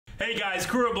Hey guys,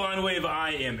 Crew of Blind Wave,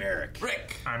 I am Eric.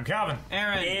 Rick. I'm Calvin.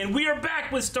 Aaron. And we are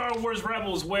back with Star Wars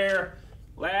Rebels, where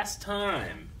last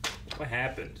time, what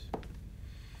happened?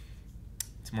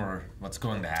 It's more what's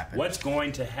going to happen. What's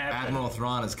going to happen? Admiral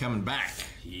Thrawn is coming back.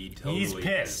 He's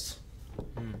pissed.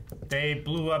 They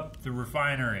blew up the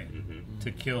refinery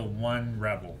to kill one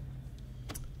rebel.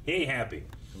 He ain't happy.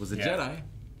 It was a Yeah. Jedi,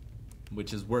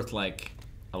 which is worth like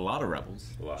a lot of rebels.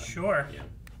 A lot. Sure. Yeah,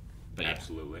 But yeah.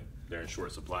 absolutely. They're in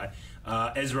short supply.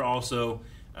 Ezra also,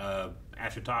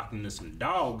 after talking to some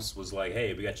dogs, was like,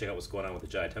 hey, we gotta check out what's going on with the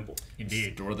Jedi Temple.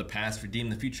 Indeed. Store the past, redeem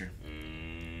the future.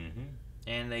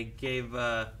 And they gave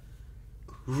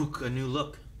Rook a new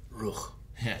look. Ugh.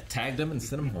 Yeah, tagged him and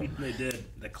sent him home. They did.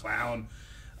 The clown.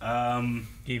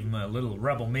 Gave him a little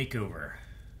rebel makeover.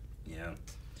 Yeah.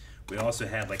 We also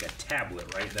had like a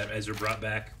tablet, right, that Ezra brought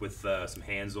back with some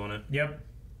hands on it. Yep.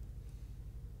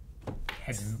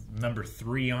 Had number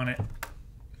 3 on it.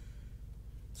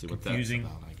 See what Confusing.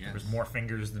 that's about, I guess. There was more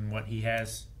fingers than what he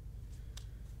has.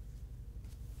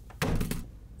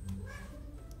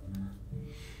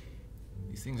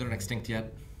 These things aren't extinct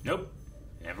yet. Nope.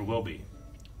 Never will be.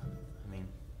 I mean,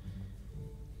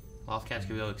 Loth Cats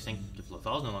could go extinct if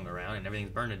Lothal's no longer around and everything's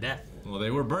burned to death. Well,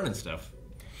 they were burning stuff.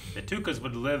 The Tukas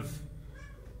would live.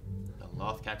 The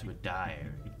Loth Cats would die.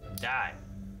 Die.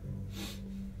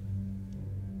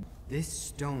 This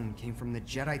stone came from the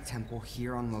Jedi Temple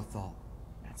here on Lothal.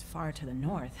 That's far to the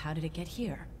north. How did it get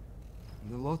here?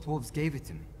 The Lothwolves gave it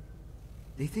to me.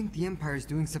 They think the Empire's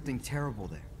doing something terrible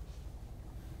there.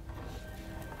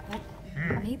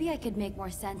 But maybe I could make more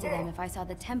sense of them if I saw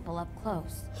the temple up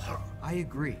close. I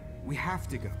agree. We have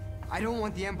to go. I don't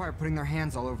want the Empire putting their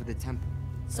hands all over the temple.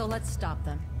 So let's stop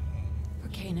them. For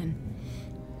Kanan.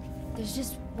 There's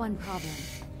just one problem.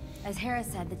 As Hera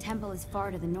said, the temple is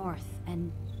far to the north,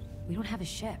 and we don't have a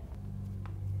ship.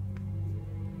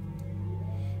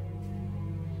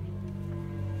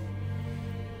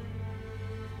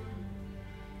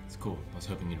 It's cool. I was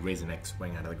hoping you'd raise an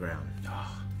X-wing out of the ground.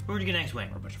 Where'd you get next wing?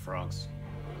 Or a bunch of frogs.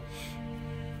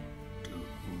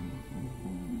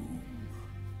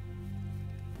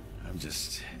 I'm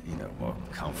just, more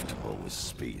comfortable with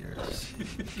speeders.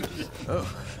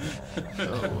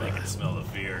 I can smell the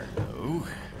fear. Oh,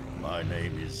 my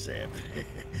name is Zeb.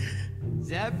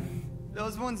 Zeb,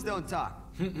 those ones don't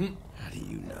talk. How do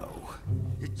you know?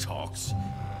 It talks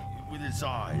with its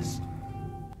eyes.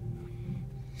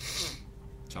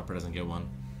 Chopper doesn't get one.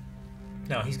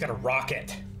 No, he's got a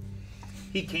rocket.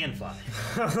 He can fly.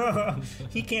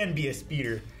 He can be a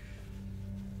speeder.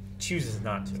 Chooses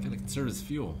not to. Gotta conserve his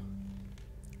fuel.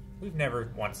 We've never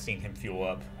once seen him fuel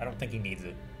up. I don't think he needs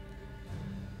it.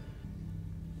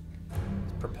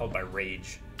 It's propelled by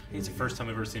rage. It's the first time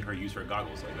I've ever seen her use her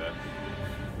goggles like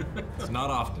that. It's not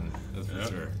often, that's for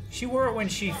sure. She wore it when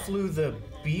she flew the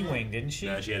B-Wing, didn't she?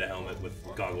 No, she had a helmet with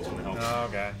goggles on the helmet. Oh,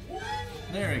 okay.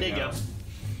 There There you go.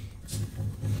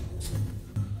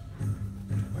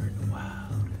 We're in the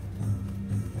wild.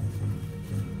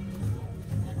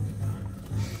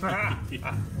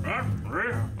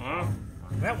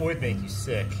 That would make you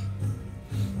sick.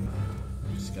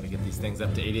 You just gotta get these things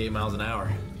up to 88 miles an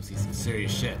hour. You see some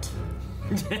serious shit.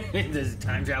 Does it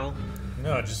time travel?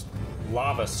 No, just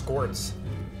lava squirts.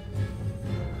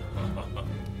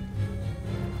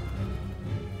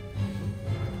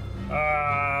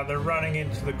 Ah, they're running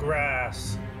into the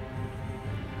grass.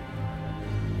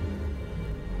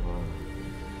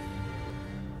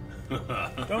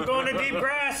 Don't go into deep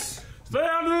grass! Stay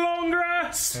on the long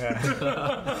grass!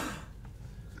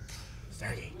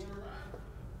 Stargate.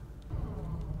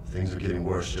 Things are getting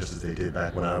worse just as they did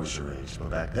back when I was your age. But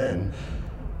back then,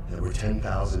 there were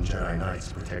 10,000 Jedi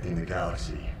Knights protecting the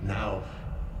galaxy. Now,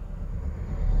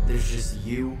 There's just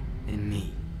you and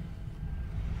me.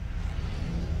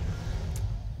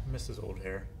 I miss his old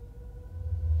hair.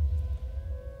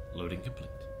 Loading complete.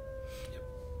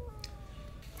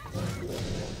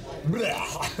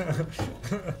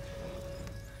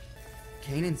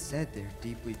 Kanan said they're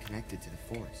deeply connected to the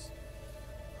Force.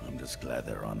 I'm just glad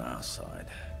they're on our side.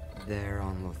 They're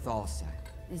on Lothal's side.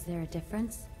 Is there a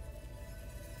difference?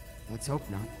 Let's hope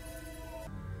not.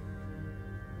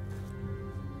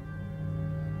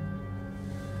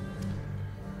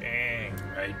 Dang.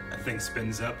 Right? That thing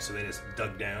spins up, so they just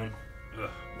dug down. Ugh.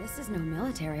 This is no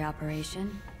military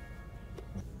operation.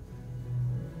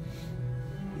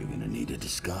 You're gonna need a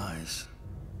disguise.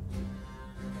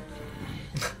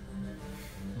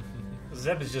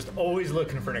 Zeb is just always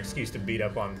looking for an excuse to beat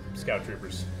up on scout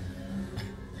troopers.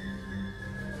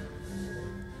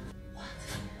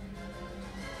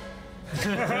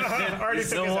 Already took his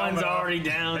Someone's helmet off. already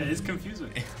down. That is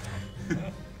confusing.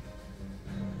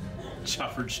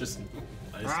 Chopper just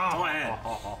go ahead.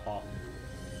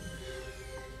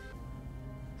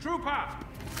 Trooper!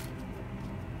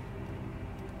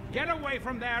 Get away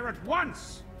from there at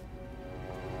once!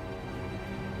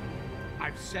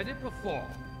 I've said it before.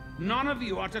 None of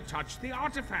you are to touch the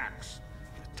artifacts.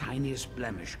 The tiniest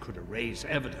blemish could erase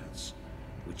evidence,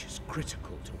 which is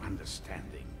critical to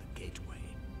understanding the gateway.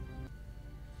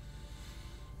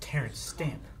 Terrence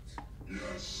Stamp.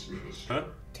 Huh?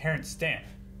 Terrence Stamp.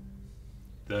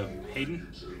 The Hayden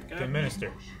guy? The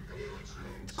minister.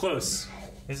 It's close.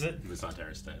 Is it? It's not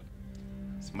Terrence Stamp.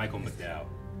 It's Michael McDowell.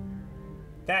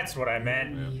 That's what I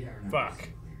meant. Yeah. Fuck.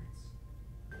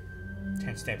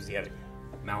 Terrence Stamp's the other guy.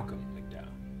 Malcolm McDowell.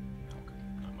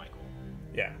 Malcolm, not Michael.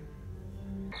 Yeah.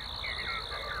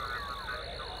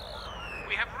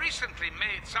 We have recently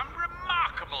made some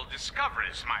remarkable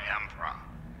discoveries, my Emperor.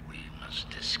 We must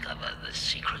discover the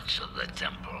secrets of the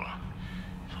temple.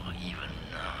 For even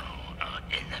now, our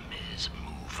enemies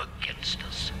move against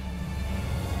us.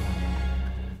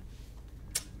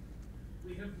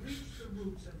 We have reached the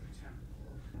roots of the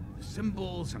temple. The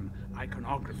symbols and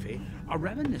iconography are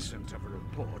reminiscent of a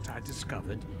report I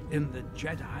discovered in the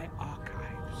Jedi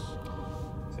archives.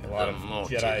 A lot of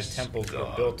Jedi temples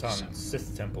were built on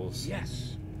Sith temples.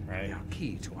 Yes. Right. They are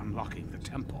key to unlocking the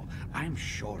temple. I'm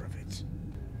sure of it.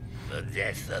 The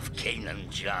death of Kanan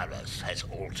Jarrus has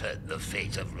altered the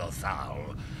fate of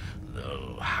Lothal,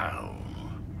 though how,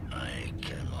 I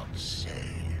cannot say.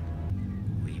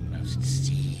 We must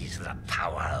seize the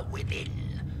power within,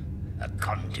 a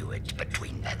conduit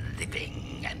between the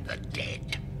living and the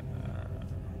dead.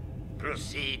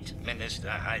 Proceed, Minister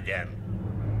Hayden.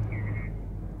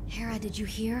 Hera, did you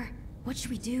hear? What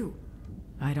should we do?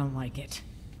 I don't like it.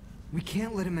 We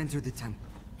can't let him enter the temple.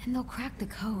 And they'll crack the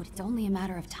code. It's only a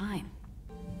matter of time.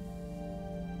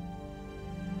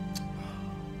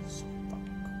 So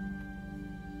fucking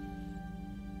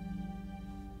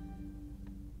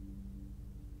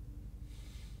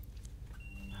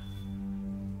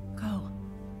cool. Go.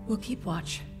 We'll keep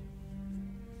watch.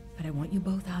 But I want you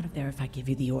both out of there if I give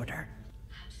you the order.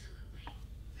 Absolutely.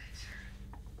 Thanks, sir.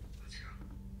 Let's go.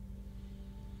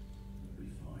 We'll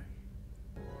be fine.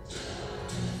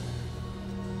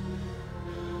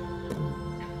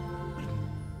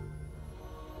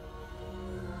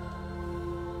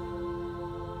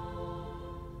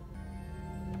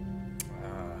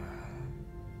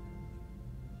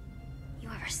 You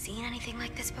ever seen anything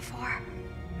like this before?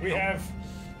 We have.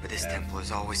 But this temple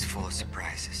is always full of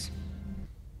surprises.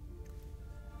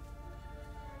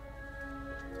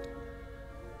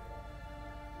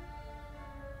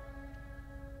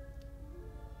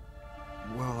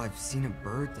 Well, I've seen a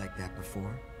bird like that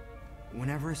before.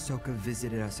 Whenever Ahsoka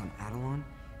visited us on Adelon,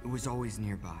 it was always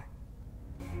nearby.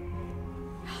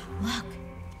 Look,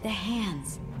 the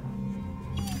hands.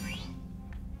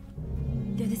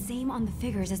 They're the same on the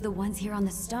figures as the ones here on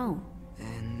the stone.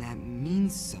 And that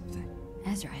means something.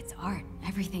 Ezra, it's art.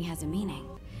 Everything has a meaning.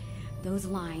 Those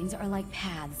lines are like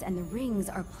paths, and the rings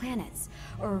are planets,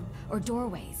 or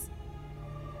doorways.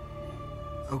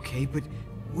 Okay, but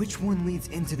which one leads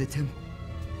into the temple?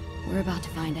 We're about to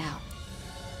find out.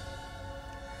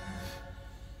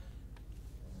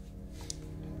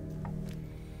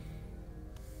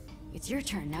 It's your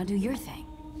turn, now do your thing.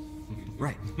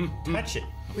 Right. Touch it.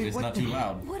 Wait, It's what not the- too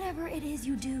loud. Whatever it is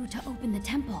you do to open the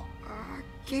temple.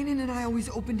 Kanan and I always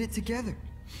opened it together.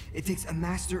 It takes a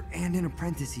master and an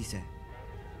apprentice, he said.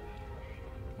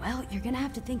 Well, you're gonna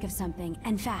have to think of something,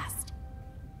 and fast.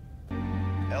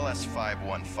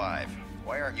 LS-515,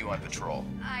 why aren't you on patrol?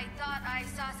 I thought I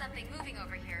saw something moving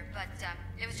over here, but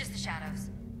it was just the shadows.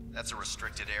 That's a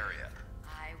restricted area.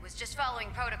 I was just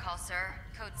following protocol, sir.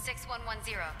 Code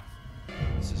 6110.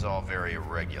 This is all very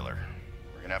irregular.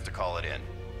 We're gonna have to call it in.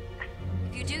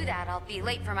 If you do that, I'll be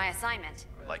late for my assignment.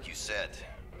 Like you said,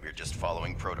 we're just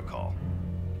following protocol.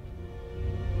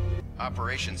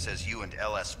 Operation says you and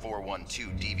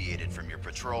LS-412 deviated from your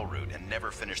patrol route and never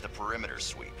finished the perimeter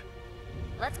sweep.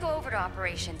 Let's go over to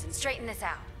operations and straighten this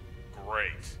out.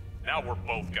 Great. Now we're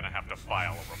both gonna have to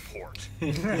file a report.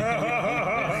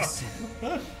 Listen.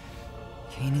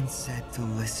 Kanan said to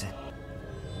listen.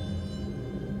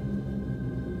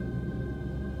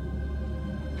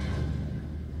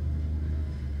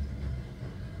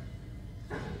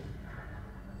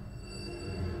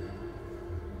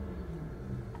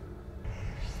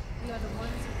 We are the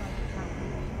ones who fight the power.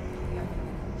 We are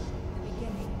the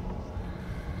beginning.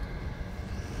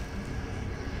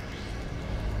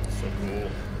 So cool.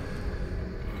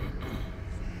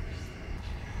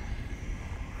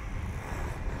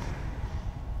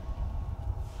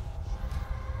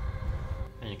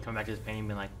 come back to this painting and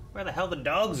be like, where the hell the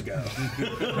dogs go?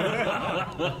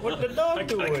 What the dog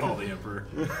doing? I call the Emperor.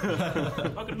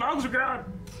 Fucking dogs are gone.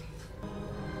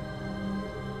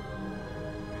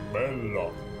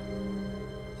 Bella.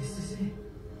 This is it.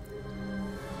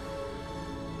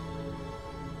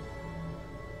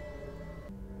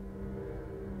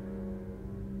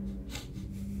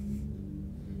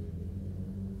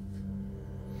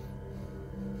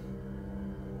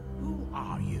 Who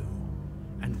are you?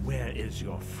 And where is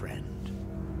your friend?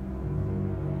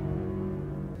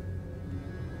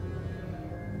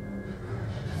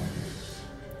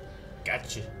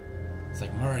 Gotcha. It's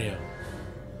like Mario.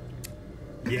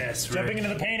 Yes, Jumping Rick. into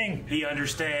the painting. He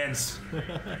understands.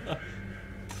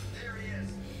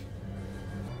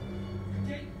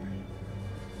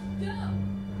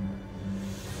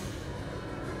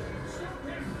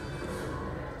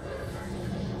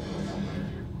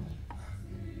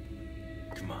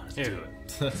 Come on, let's do it.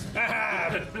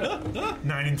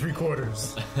 9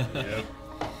 3/4. Yep.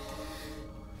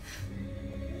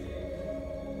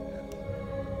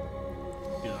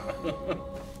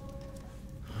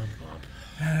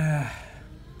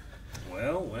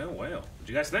 Well. What'd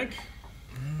you guys think?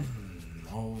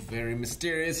 Oh, very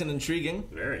mysterious and intriguing.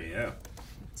 Very, yeah.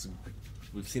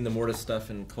 We've seen the Mortis stuff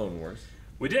in Clone Wars.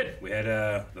 We did. We had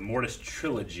the Mortis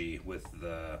trilogy with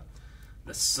the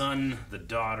son, the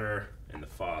daughter, and the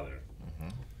father.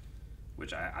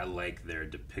 Which I like their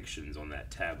depictions on that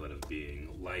tablet of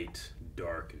being light,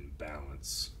 dark, and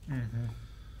balance.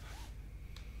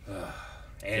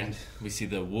 And we see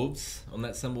the wolves on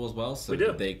that symbol as well. So we do.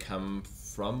 Did they come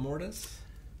from Mortis?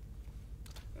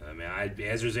 I mean,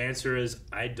 Ezra's answer is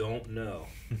I don't know.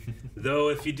 Though,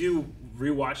 if you do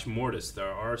rewatch Mortis,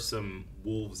 there are some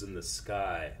wolves in the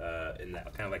sky in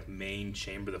that kind of like main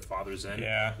chamber the father's in.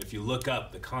 Yeah. If you look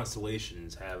up, the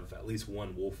constellations have at least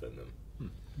one wolf in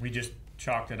them. We just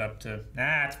chalked it up to,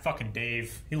 it's fucking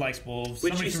Dave. He likes wolves.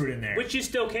 Somebody threw it in there. Which you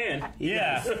still can.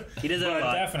 Yeah. He does it a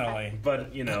lot. Definitely.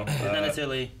 But, you know. It's not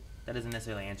necessarily, that doesn't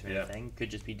necessarily answer anything. Could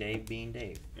just be Dave being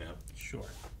Dave. Yeah. Sure.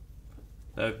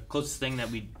 The closest thing that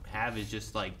we have is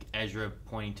just like Ezra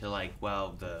pointing to like,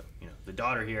 well, the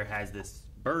daughter here has this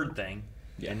bird thing,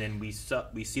 and then we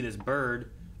see this bird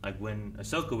like when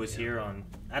Ahsoka was here on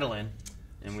Adolin,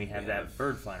 and we have that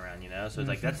bird flying around, So it's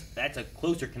like that's a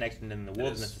closer connection than the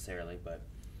wolves necessarily, but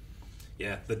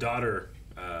yeah, the daughter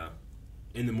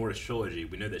in the Mortis trilogy,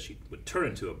 we know that she would turn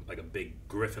into a big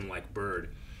griffin-like bird.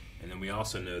 And then we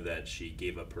also know that she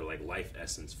gave up her like life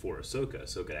essence for Ahsoka.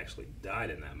 Ahsoka actually died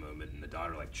in that moment, and the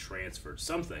daughter like transferred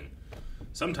some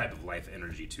type of life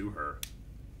energy to her.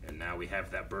 And now we have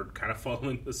that bird kind of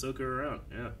following Ahsoka around.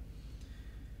 Yeah.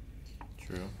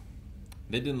 True.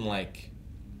 They didn't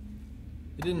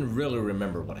really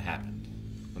remember what happened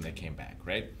when they came back,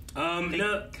 right?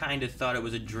 They kind of thought it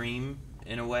was a dream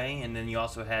in a way, and then you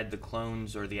also had the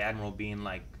clones or the Admiral being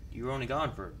like, "You were only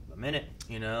gone for a minute,"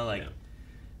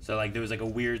 So, there was, a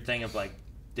weird thing of,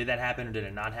 did that happen or did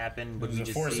it not happen? It was a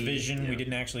force vision. We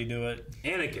didn't actually do it.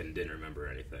 Anakin didn't remember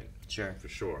anything. Sure. For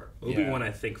sure. Obi-Wan,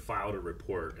 I think, filed a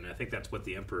report, and I think that's what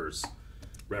the Emperor's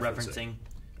referencing.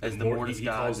 As the Mortis he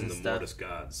gods calls them and the stuff. Mortis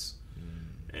gods.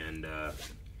 And,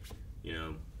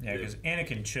 Yeah, because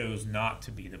Anakin chose not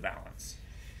to be the balance,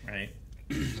 right?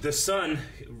 The son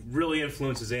really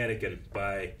influences Anakin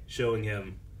by showing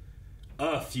him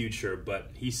a future,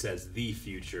 but he says the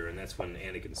future, and that's when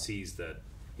Anakin sees that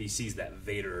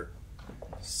Vader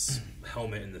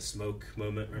helmet in the smoke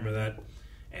moment. Remember that?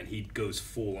 And he goes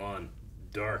full on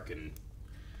dark, and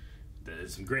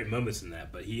there's some great moments in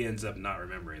that, but he ends up not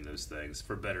remembering those things,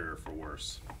 for better or for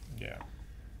worse. Yeah.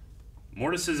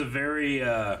 Mortis is a very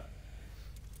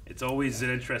it's always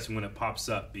interesting when it pops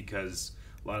up, because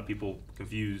a lot of people a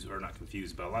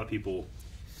lot of people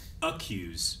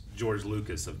accuse George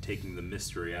Lucas of taking the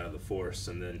mystery out of the Force,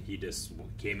 and then he just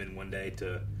came in one day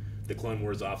to the Clone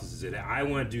Wars office and said, I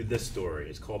want to do this story.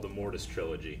 It's called the Mortis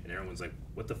Trilogy. And everyone's like,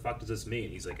 what the fuck does this mean?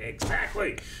 He's like,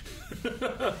 exactly.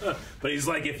 But he's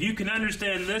like, if you can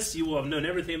understand this, you will have known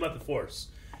everything about the Force.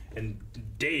 And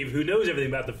Dave, who knows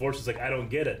everything about the Force, is like, I don't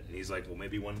get it. And he's like, well,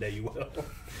 maybe one day you will.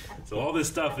 So all this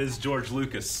stuff is George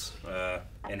Lucas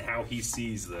and how he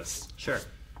sees this. Sure.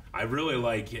 I really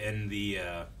like in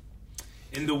the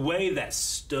way that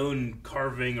stone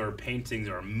carving or paintings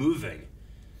are moving,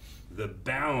 the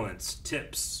balance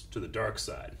tips to the dark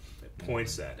side. It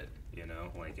points at it,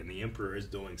 and the Emperor is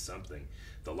doing something.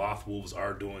 The Loth Wolves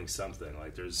are doing something.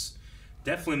 There's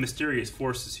definitely mysterious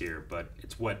forces here, but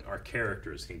it's what our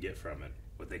characters can get from it,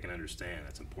 what they can understand.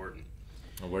 That's important.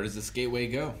 Well, where does this gateway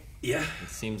go? Yeah. It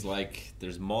seems like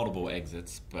there's multiple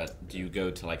exits, but do you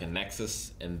go to like a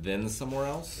nexus and then somewhere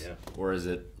else? Yeah. Or is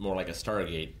it more like a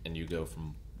Stargate and you go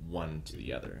from one to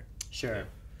the other? Sure.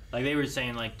 Like they were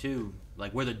saying, like too,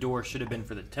 like where the door should have been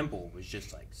for the temple was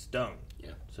just like stone.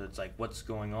 Yeah. So it's like, what's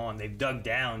going on? They've dug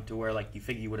down to where like you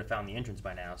figure you would have found the entrance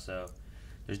by now. So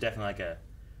there's definitely like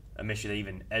a mystery that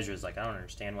even Ezra's like, I don't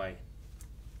understand why.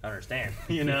 I don't understand,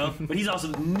 you know. But he's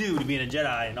also new to being a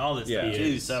Jedi and all this stuff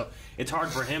too. So it's hard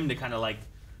for him to kind of like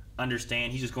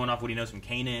understand. He's just going off what he knows from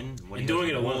Kanan, what And he knows doing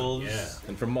it from alone. Wolves. Yeah.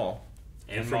 And from Maul.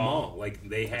 And from Maul. Like,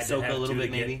 they had to Ahsoka have a little two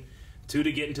bit, to get, maybe. 2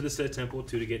 to get into the Sith Temple,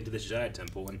 2 to get into the Jedi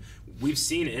Temple. And we've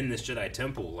seen in this Jedi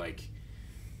Temple, like,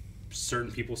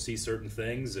 certain people see certain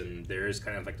things, and there is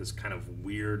kind of like this kind of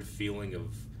weird feeling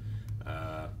of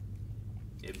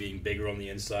it being bigger on the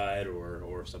inside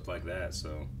or something like that.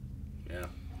 So, yeah.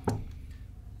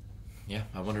 Yeah,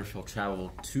 I wonder if he'll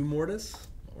travel to Mortis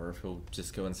or if he'll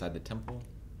just go inside the temple.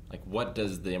 Like, what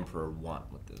does the Emperor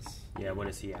want with this? Yeah, what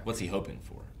is he after? What's he hoping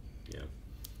for? Yeah.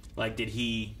 Like, did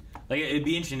he... Like, it'd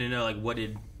be interesting to know, like, what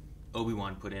did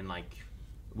Obi-Wan put in, like...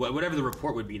 Whatever the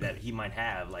report would be that he might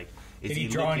have, like... Did he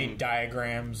draw any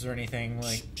diagrams or anything?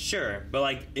 Like, Sure, but,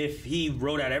 like, if he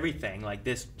wrote out everything, like,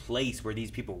 this place where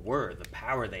these people were, the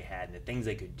power they had, and the things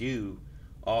they could do,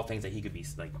 all things that he could be,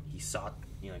 like, he sought,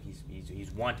 you know,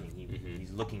 he's wanting,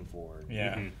 he's looking for.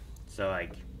 Yeah. So,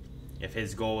 like, if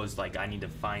his goal is, like, I need to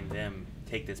find them,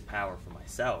 take this power for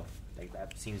myself, like,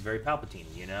 that seems very Palpatine,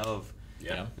 you know, of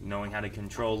knowing how to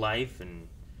control life and,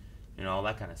 you know, all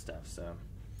that kind of stuff. So,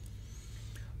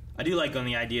 I do like on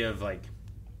the idea of, like,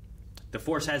 the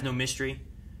Force has no mystery,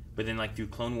 but then, like, through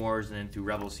Clone Wars and then through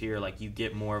Rebels here, like, you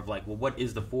get more of, like, well, what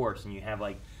is the Force? And you have,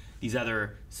 like, these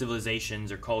other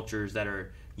civilizations or cultures that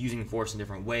are using the Force in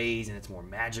different ways, and it's more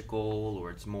magical,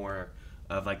 or it's more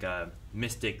of, like, a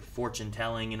mystic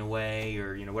fortune-telling in a way,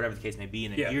 or, you know, whatever the case may be.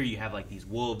 And then here you have, like, these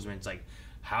wolves, where it's like,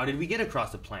 how did we get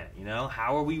across the planet, you know?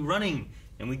 How are we running?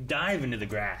 And we dive into the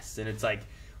grass, and it's like,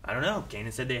 I don't know,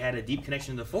 Kanan said they had a deep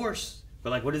connection to the Force, but,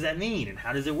 like, what does that mean, and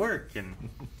how does it work? And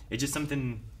it's just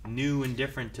something new and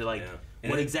different to, like,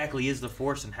 what exactly is the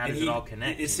Force, and how does it all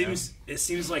connect? It seems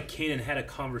like Kanan had a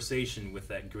conversation with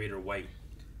that greater white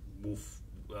wolf,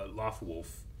 Loth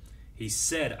Wolf. He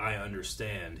said, I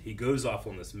understand. He goes off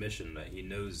on this mission that he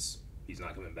knows he's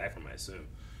not coming back from, I assume.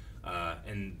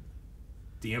 And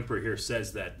the Emperor here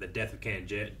says that the death of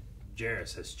Kanan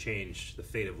Jarrus has changed the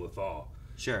fate of Lothal.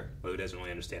 Sure. But he doesn't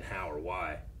really understand how or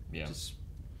why. Yeah.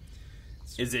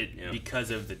 Is it because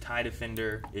of the TIE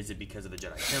Defender? Is it because of the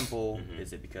Jedi Temple?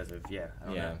 Is it because of, I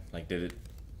don't know. Like, did it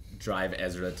drive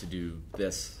Ezra to do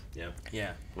this?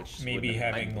 Yeah. Which maybe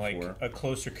having, like, a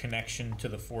closer connection to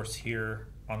the Force here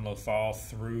on Lothal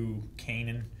through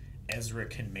Kanan, Ezra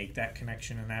can make that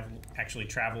connection and actually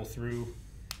travel through.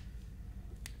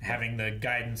 Having the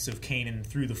guidance of Kanan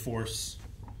through the Force,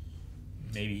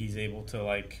 maybe he's able to,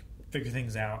 like, figure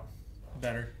things out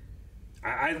better.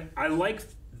 I like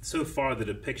so far the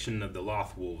depiction of the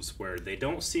Loth Wolves, where they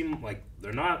don't seem like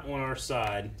they're not on our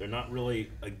side. They're not really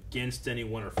against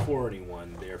anyone or for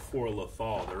anyone. They're for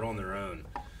Lothal. They're on their own.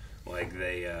 Like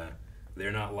they're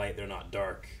not light. They're not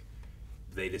dark.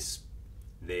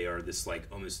 They are this, like,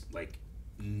 almost like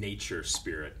nature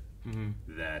spirit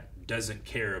that doesn't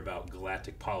care about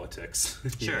galactic politics.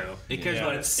 Sure, know? It cares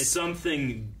about it's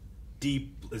something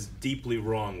deeply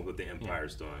wrong with what the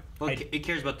Empire's doing. Well, it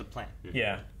cares about the planet.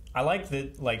 Yeah. I like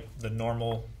that, like, the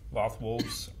normal Loth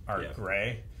Wolves are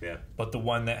gray, but the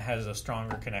one that has a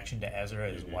stronger connection to Ezra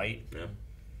is white. Yeah.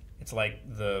 It's like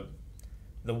the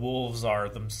wolves are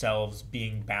themselves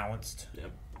being balanced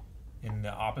in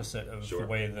the opposite of the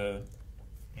way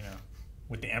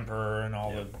with the Emperor and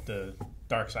all the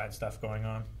dark side stuff going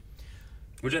on.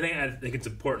 Which I think it's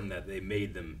important that they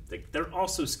made them. They're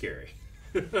also scary.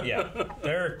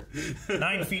 They're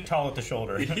 9 feet tall at the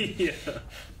shoulder.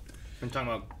 I'm talking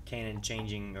about Kanan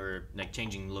changing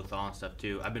Lothal and stuff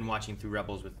too. I've been watching through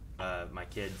Rebels with my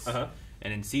kids,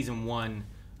 and in season 1,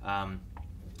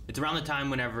 it's around the time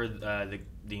whenever the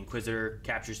Inquisitor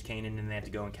captures Kanan and they have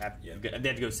to go they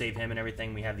have to go save him and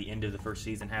everything. We have the end of the first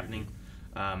season happening.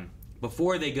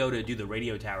 Before they go to do the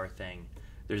radio tower thing,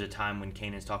 there's a time when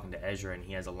Kanan's talking to Ezra and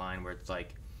he has a line where it's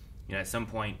like, you know, at some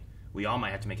point we all might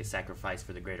have to make a sacrifice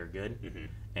for the greater good.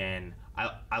 And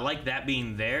I like that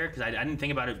being there, because I didn't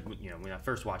think about it, you know, when I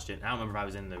first watched it. I don't remember if I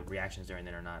was in the reactions during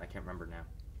then or not. I can't remember now.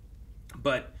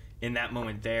 But in that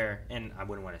moment there, and I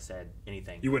wouldn't want to have said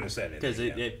anything. You wouldn't have said anything. Because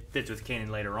it fits with Kanan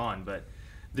later on. But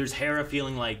there's Hera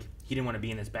feeling like he didn't want to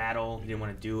be in this battle. He didn't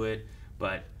want to do it.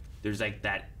 But there's, like,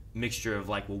 that mixture of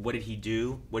like, well, what did he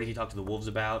do? What did he talk to the wolves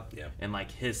about? Yeah. And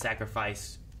like his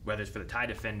sacrifice, whether it's for the TIE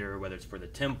Defender, whether it's for the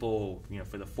Temple,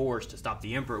 for the Force to stop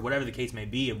the Emperor, whatever the case may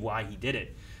be of why he did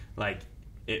it, like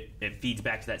it feeds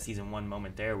back to that season 1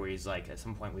 moment there where he's like, at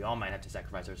some point we all might have to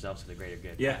sacrifice ourselves for the greater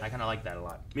good. Yeah. I kind of like that a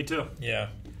lot. Me too. Yeah.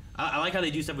 I like how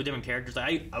they do stuff with different characters.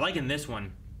 I like in this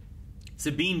one,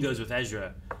 Sabine goes with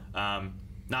Ezra,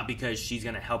 not because she's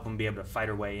going to help him be able to fight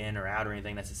her way in or out or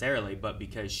anything necessarily, but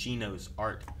because she knows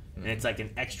art. And it's like an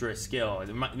extra skill.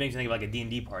 It makes me think of like a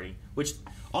D&D party, which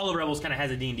all of Rebels kind of has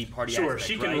a D&D party Sure, aspect,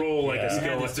 she can right? roll like a And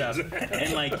skill stuff.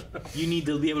 And like you need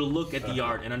to be able to look at the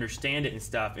art and understand it and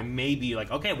stuff, and maybe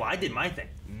like, okay, well I did my thing.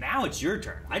 Now it's your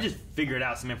turn. I just figured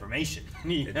out some information.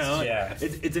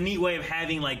 It's a neat way of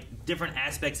having like different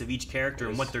aspects of each character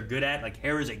and what they're good at. Like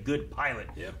Hera's a good pilot.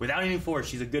 Without any force,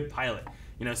 she's a good pilot.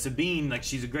 Sabine, like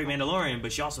she's a great Mandalorian,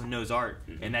 but she also knows art,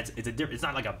 and it's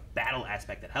not like a battle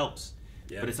aspect that helps.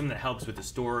 Yeah. But it's something that helps with the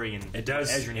story and it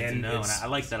does. Ezra needs to know, and I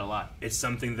like that a lot. It's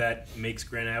something that makes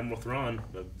Grand Admiral Thrawn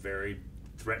a very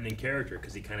threatening character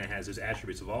because he kind of has those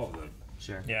attributes of all of them.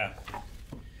 Sure. Yeah.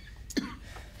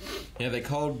 Yeah, they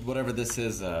called whatever this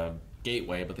is a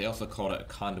gateway, but they also called it a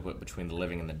conduit between the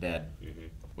living and the dead,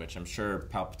 which I'm sure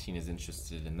Palpatine is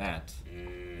interested in that.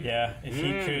 Yeah, if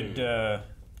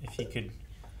he could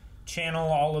channel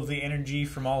all of the energy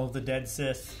from all of the dead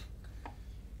Sith,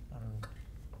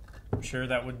 I'm sure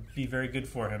that would be very good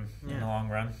for him in the long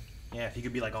run. Yeah, if he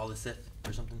could be like all the Sith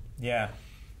or something. Yeah.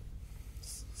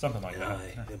 Something like that.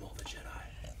 I am all the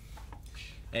Jedi.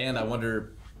 And I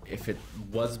wonder if it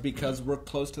was because we're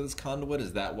close to this conduit.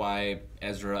 Is that why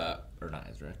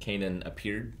Kanan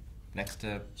appeared next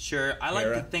to Sure, I like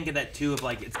Hera? to think of that too, of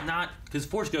like, it's not, because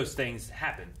Force Ghost things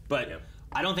happen, but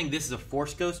I don't think this is a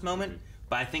Force Ghost moment,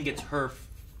 but I think it's her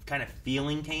kind of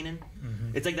feeling Kanan.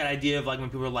 It's like that idea of like when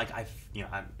people are like,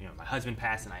 my husband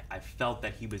passed and I felt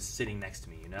that he was sitting next to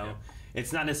me,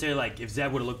 It's not necessarily like if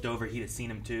Zeb would have looked over, he'd have seen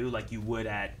him too, like you would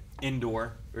at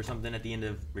Endor or something at the end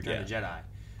of Return of the Jedi.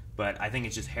 But I think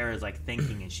it's just Hera's like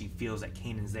thinking and she feels that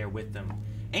Kanan's there with them.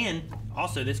 And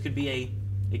also this could be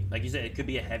like you said, it could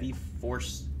be a heavy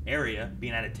Force area,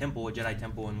 being at a temple, a Jedi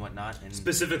temple and whatnot. And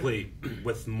specifically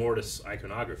with Mortis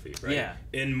iconography, right? Yeah.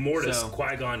 In Mortis,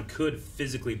 Qui-Gon could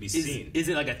physically be seen. Is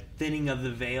it like a thinning of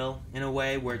the veil in a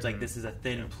way where it's like this is a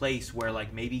thin place where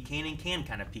like maybe Kanan can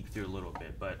kind of peek through a little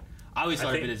bit, but I always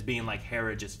thought of it as being like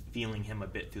Hera just feeling him a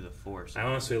bit through the Force. I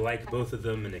honestly like both of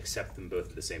them and accept them both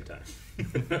at the same time.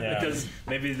 Because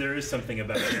maybe there is something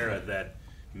about Hera that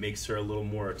makes her a little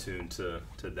more attuned to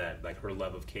that. Like her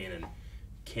love of Kanan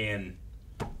can,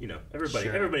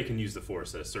 everybody can use the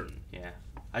Force at a certain. Yeah.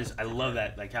 I love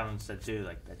that, like Calvin said too,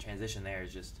 like that transition there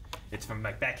is just, it's from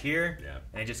like back here,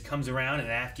 and it just comes around, and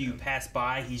after you pass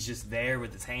by, he's just there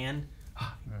with his hand.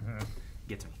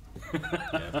 Gets me.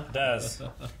 It does.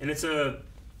 And it's a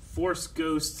Force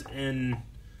Ghost in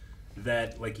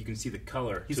that, like, you can see the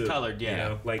color. He's too, colored,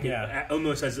 it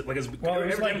almost as like as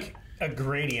it's like a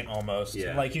gradient almost.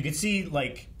 Yeah. Like you could see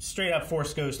like straight up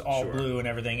Force Ghost all blue and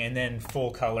everything, and then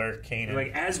full color Kanan.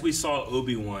 Like as we saw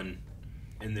Obi-Wan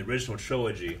in the original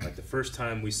trilogy, like the first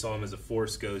time we saw him as a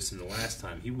Force Ghost and the last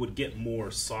time, he would get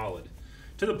more solid.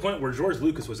 To the point where George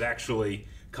Lucas was actually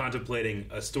contemplating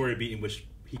a story beat in which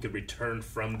he could return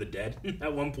from the dead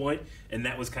at one point, and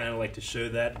that was kind of like to show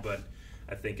that, but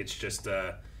I think it's just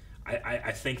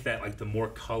I think that like the more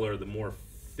color, the more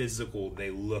physical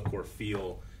they look or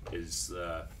feel is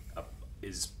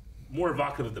more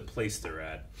evocative of the place they're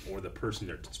at or the person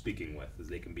they're speaking with, as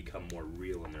they can become more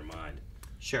real in their mind.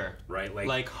 Sure. Right?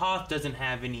 Like Hoth doesn't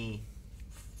have any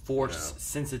Force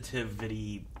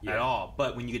sensitivity at all,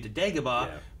 but when you get to Dagobah,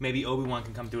 maybe Obi-Wan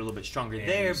can come through a little bit stronger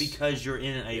there because you're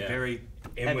in a very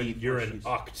and heavy when you're in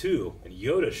Octu and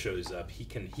Yoda shows up, he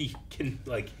can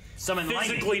like summon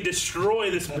physically lightning. Destroy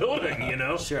this building,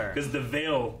 Sure, because the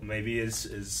veil maybe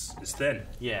is thin.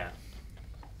 Yeah,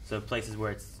 so places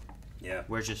where it's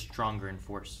just stronger in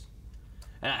Force.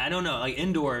 And I don't know, like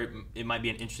Endor, it might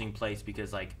be an interesting place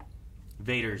because like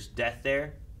Vader's death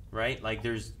there, right? Like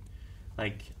there's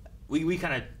like we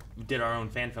kind of did our own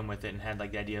fan film with it and had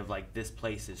like the idea of like this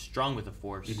place is strong with the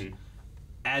Force,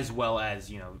 as well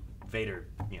as Vader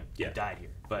died here,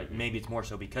 but maybe it's more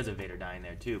so because of Vader dying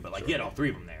there too. But like you had all three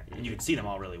of them there, and you could see them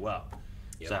all really well.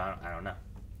 So I don't know.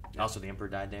 Also, the Emperor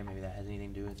died there. Maybe that has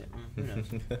anything to do with it. Who knows?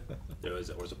 There was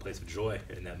a place of joy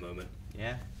in that moment.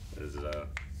 Yeah. It was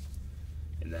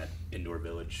in that indoor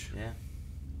village. Yeah.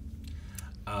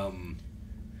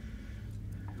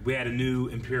 We had a new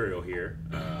Imperial here,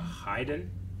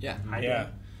 Hayden. Yeah. Hayden.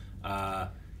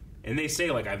 And they say,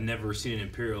 like, I've never seen an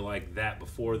Imperial like that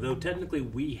before, though technically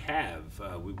we have.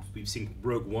 We've seen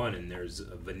Rogue One, and there's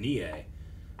Vanille,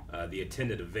 the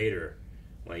attendant of Vader.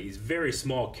 Like, he's a very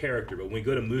small character, but when we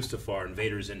go to Mustafar and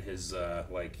Vader's in his,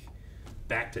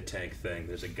 back-to-tank thing,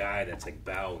 there's a guy that's, like,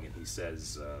 bowing, and he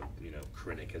says,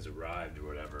 Krennic has arrived, or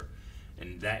whatever.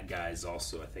 And that guy's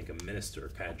also, I think, a minister,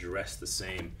 kind of dressed the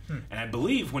same. And I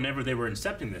believe whenever they were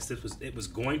incepting this, it was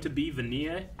going to be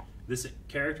Vanille, this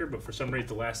character, but for some reason, at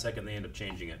the last second, they end up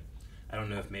changing it. I don't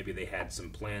know if maybe they had some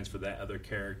plans for that other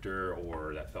character,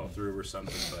 or that fell through or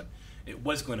something, but it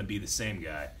was going to be the same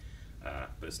guy,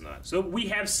 but it's not. So we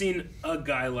have seen a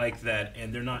guy like that,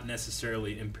 and they're not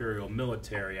necessarily Imperial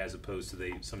military, as opposed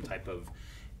to some type of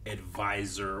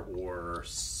advisor or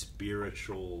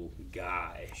spiritual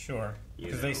guy. Sure,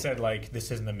 because they said, like, this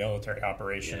isn't a military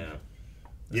operation.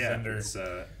 Yeah, it's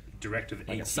Directive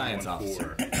like a science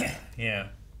officer. Yeah.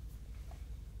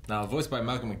 Now, voiced by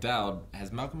Malcolm McDowell.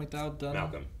 Has Malcolm McDowell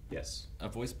done yes, a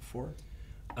voice before?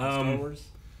 Star Wars?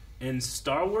 In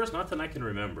Star Wars, not that I can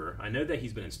remember. I know that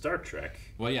he's been in Star Trek.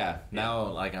 Well, yeah.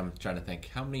 Now, like, I'm trying to think,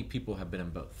 how many people have been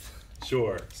in both?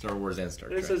 Sure. Star Wars and Star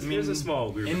Trek. There's a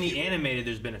small group. In the animated,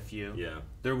 there's been a few. Yeah.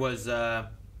 There was, who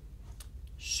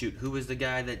was the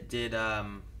guy that did, I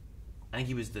think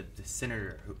he was the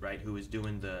senator, who was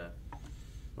doing the,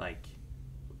 like,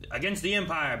 against the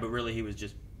Empire, but really he was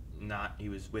just not, he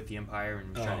was with the Empire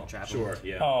and was trying to trap him. Sure,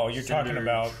 yeah. Oh, you're Senator talking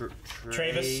about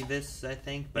Travis? Travis, I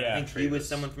think. But yeah, I think he was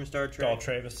someone from Star Trek. Paul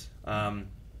Travis.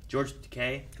 George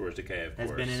Takei. George Takei, of course.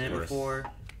 Has been in it before.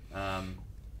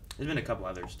 There's been a couple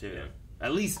others, too. Yeah.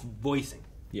 At least voicing.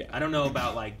 Yeah. I don't know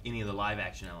about, like, any of the live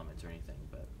action elements or anything,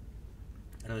 but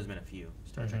I know there's been a few.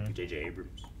 Star Trek. J.J.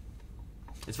 Abrams.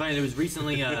 It's funny, there was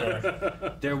recently,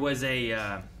 there was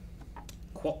a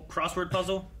crossword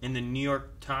puzzle in the New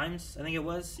York Times, I think it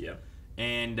was. Yeah.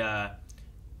 And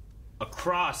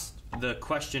across the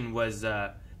question was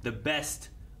the best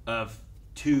of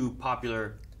two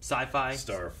popular sci-fi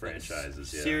franchises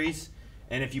series.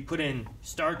 And if you put in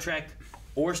Star Trek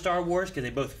or Star Wars, because they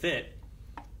both fit,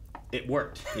 it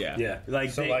worked. Yeah. Yeah.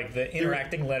 Like the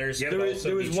interacting letters. There was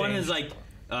one is like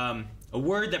a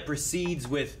word that precedes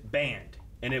with band,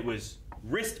 and it was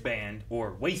wristband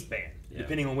or waistband,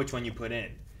 depending on which one you put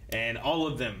in. And all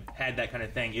of them had that kind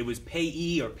of thing. It was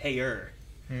payee or payer.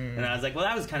 And I was like, well,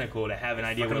 that was kind of cool to have an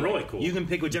idea. Fucking really cool. You can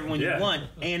pick whichever one you want,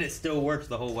 and it still works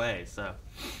the whole way. So,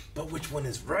 but which one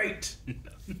is right?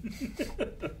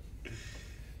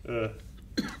 What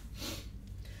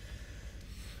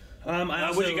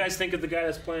do you guys think of the guy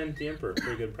that's playing the Emperor?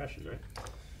 Pretty good impression, right?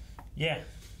 Yeah.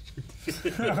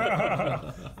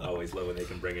 I always love when they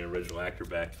can bring an original actor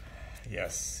back.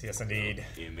 Yes, indeed.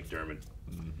 Ian McDermott.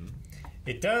 Mm-hmm.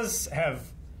 It does have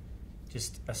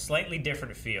just a slightly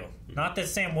different feel. Not that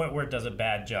Sam Witwer does a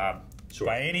bad job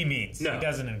by any means. No. He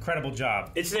does an incredible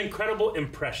job. It's an incredible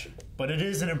impression. But it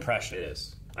is an impression. It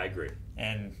is. I agree.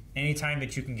 And anytime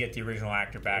that you can get the original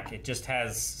actor back, it just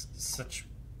has such...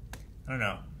 I don't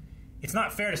know. It's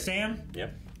not fair to Sam,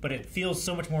 but it feels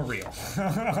so much more real.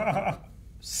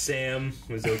 Sam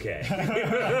was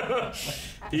okay.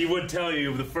 He would tell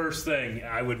you the first thing,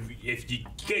 I would, if you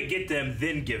get them,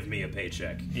 then give me a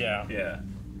paycheck. Yeah. Yeah.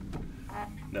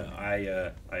 No,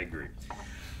 I agree.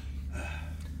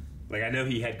 Like, I know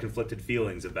he had conflicted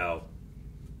feelings about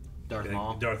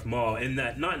Darth Maul, in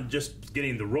that not just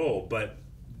getting the role, but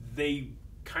they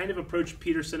kind of approached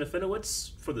Peter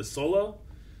Serafinowicz for the Solo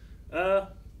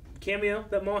cameo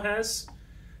that Maul has,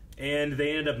 and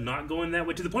they ended up not going that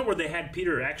way, to the point where they had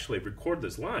Peter actually record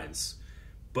those lines,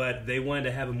 but they wanted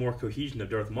to have a more cohesion of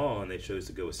Darth Maul, and they chose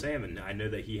to go with Sam, and I know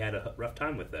that he had a rough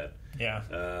time with that. Yeah.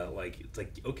 It's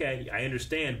like, okay, I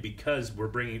understand, because we're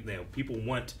bringing, people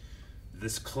want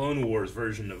this Clone Wars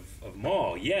version of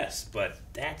Maul, yes, but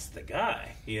that's the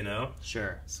guy,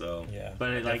 Sure. So, yeah.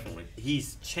 But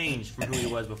he's changed from who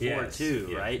he was before,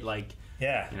 too, right? Like,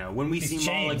 when we see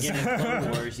Maul again in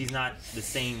Clone Wars, he's not the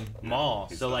same Maul.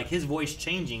 So, like, his voice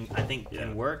changing, I think,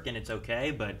 can work, and it's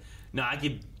okay. But, no, I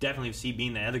could definitely see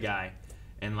being the other guy.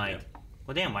 And, like,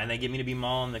 well, damn, why didn't they get me to be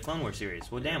Maul in the Clone Wars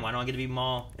series? Well, damn, why don't I get to be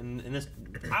Maul in this?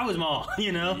 I was Maul,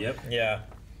 Yep. Yeah.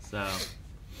 So,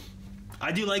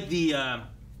 I do like the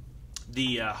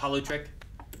holo trick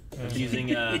of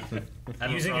using a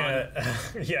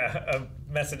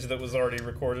message that was already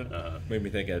recorded. Made me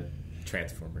think of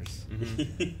Transformers.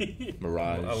 Mm-hmm.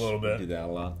 Mirage. A little bit. Do that a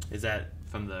lot. Is that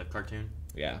from the cartoon?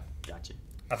 Yeah. Gotcha.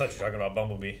 I thought you were talking about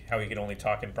Bumblebee, how he could only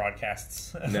talk in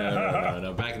broadcasts.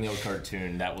 No. Back in the old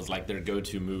cartoon, that was like their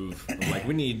go-to move. Like,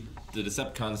 we need the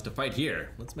Decepticons to fight here.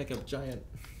 Let's make a giant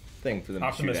thing for them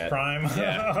Optimus to shoot at. Prime.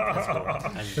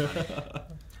 Yeah. That's cool.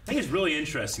 think it's really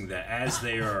interesting that as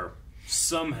they are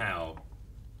somehow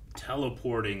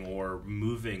teleporting or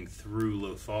moving through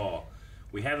Lothal,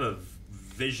 we have a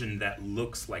vision that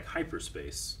looks like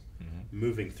hyperspace,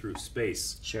 moving through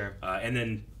space. Sure. And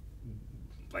then,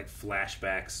 like,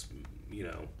 flashbacks, you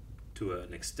know, to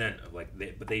an extent of, like,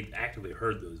 but they actively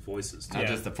heard those voices. Not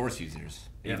just the Force users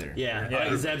either.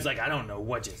 Yeah. Zeb's like, I don't know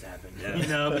what just happened. You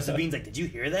know, but Sabine's like, did you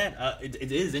hear that?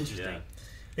 It is interesting. Yeah.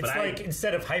 It's like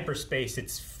instead of hyperspace,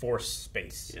 it's force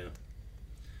space. Yeah.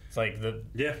 It's like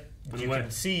you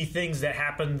can see things that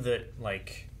happened that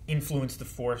like influenced the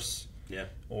Force. Yeah.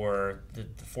 Or the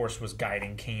Force was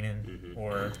guiding Kanan,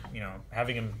 or you know,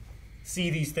 having him see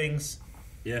these things.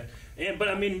 Yeah, but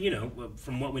I mean, you know,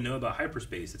 from what we know about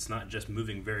hyperspace, it's not just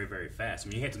moving very, very fast. I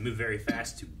mean, you have to move very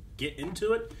fast to get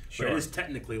into it. Sure. But it is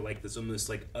technically like this almost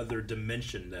like other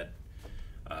dimension that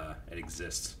it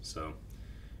exists. So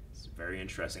it's very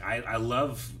interesting. I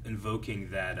love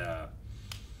invoking that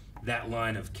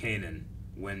line of Kanan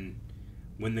when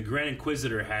the Grand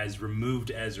Inquisitor has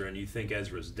removed Ezra and you think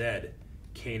Ezra's dead.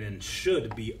 Kanan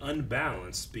should be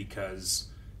unbalanced because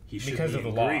he should be in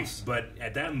grief. Loss. But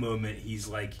at that moment, he's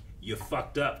like, "You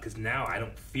fucked up because now I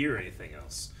don't fear anything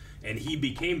else." And he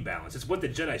became balanced. It's what the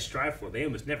Jedi strive for. They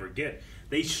almost never get.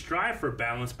 They strive for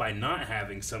balance by not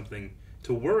having something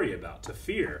to worry about, to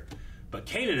fear. But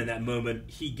Kanan, in that moment,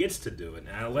 he gets to do it. And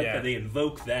I like that they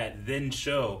invoke that, then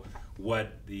show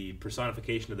what the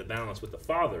personification of the balance with the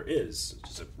Father is. It's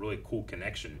just a really cool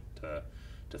connection to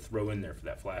throw in there for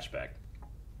that flashback.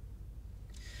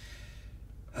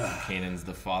 Kanan's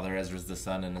the father, Ezra's the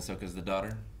son, and Ahsoka's the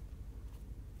daughter.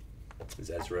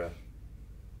 Is Ezra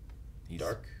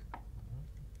dark?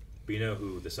 But you know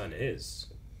who the son is?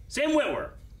 Sam Witwer!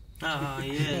 Oh,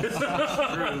 yeah.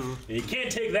 True. You can't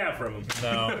take that from him.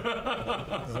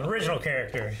 No. He's an original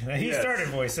character. He started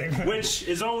voicing. Which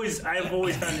is I've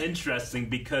always found interesting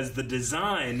because the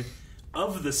design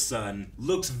of the sun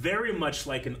looks very much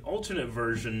like an alternate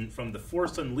version from The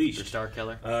Force Unleashed. The Star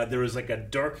Killer? There was like a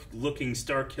dark-looking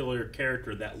Star Killer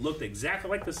character that looked exactly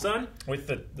like the sun. With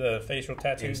the facial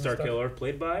tattoos and Star Killer,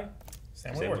 played by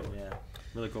Sam Witwer. Yeah,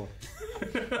 really cool.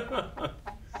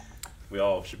 We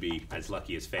all should be as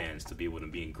lucky as fans to be able to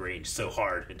be ingrained so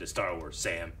hard into Star Wars,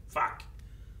 Sam. Fuck.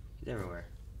 He's everywhere.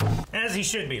 As he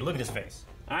should be. Look at his face.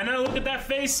 I know, look at that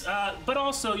face. But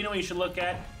also, you know what you should look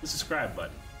at? The subscribe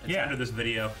button. It's under this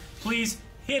video. Please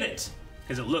hit it,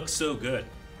 because it looks so good.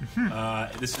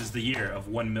 This is the year of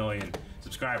 1 million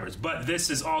subscribers. But this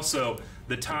is also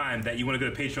the time that you want to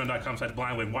go to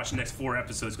patreon.com/blindway and watch the next 4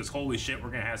 episodes, because holy shit, we're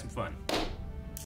going to have some fun.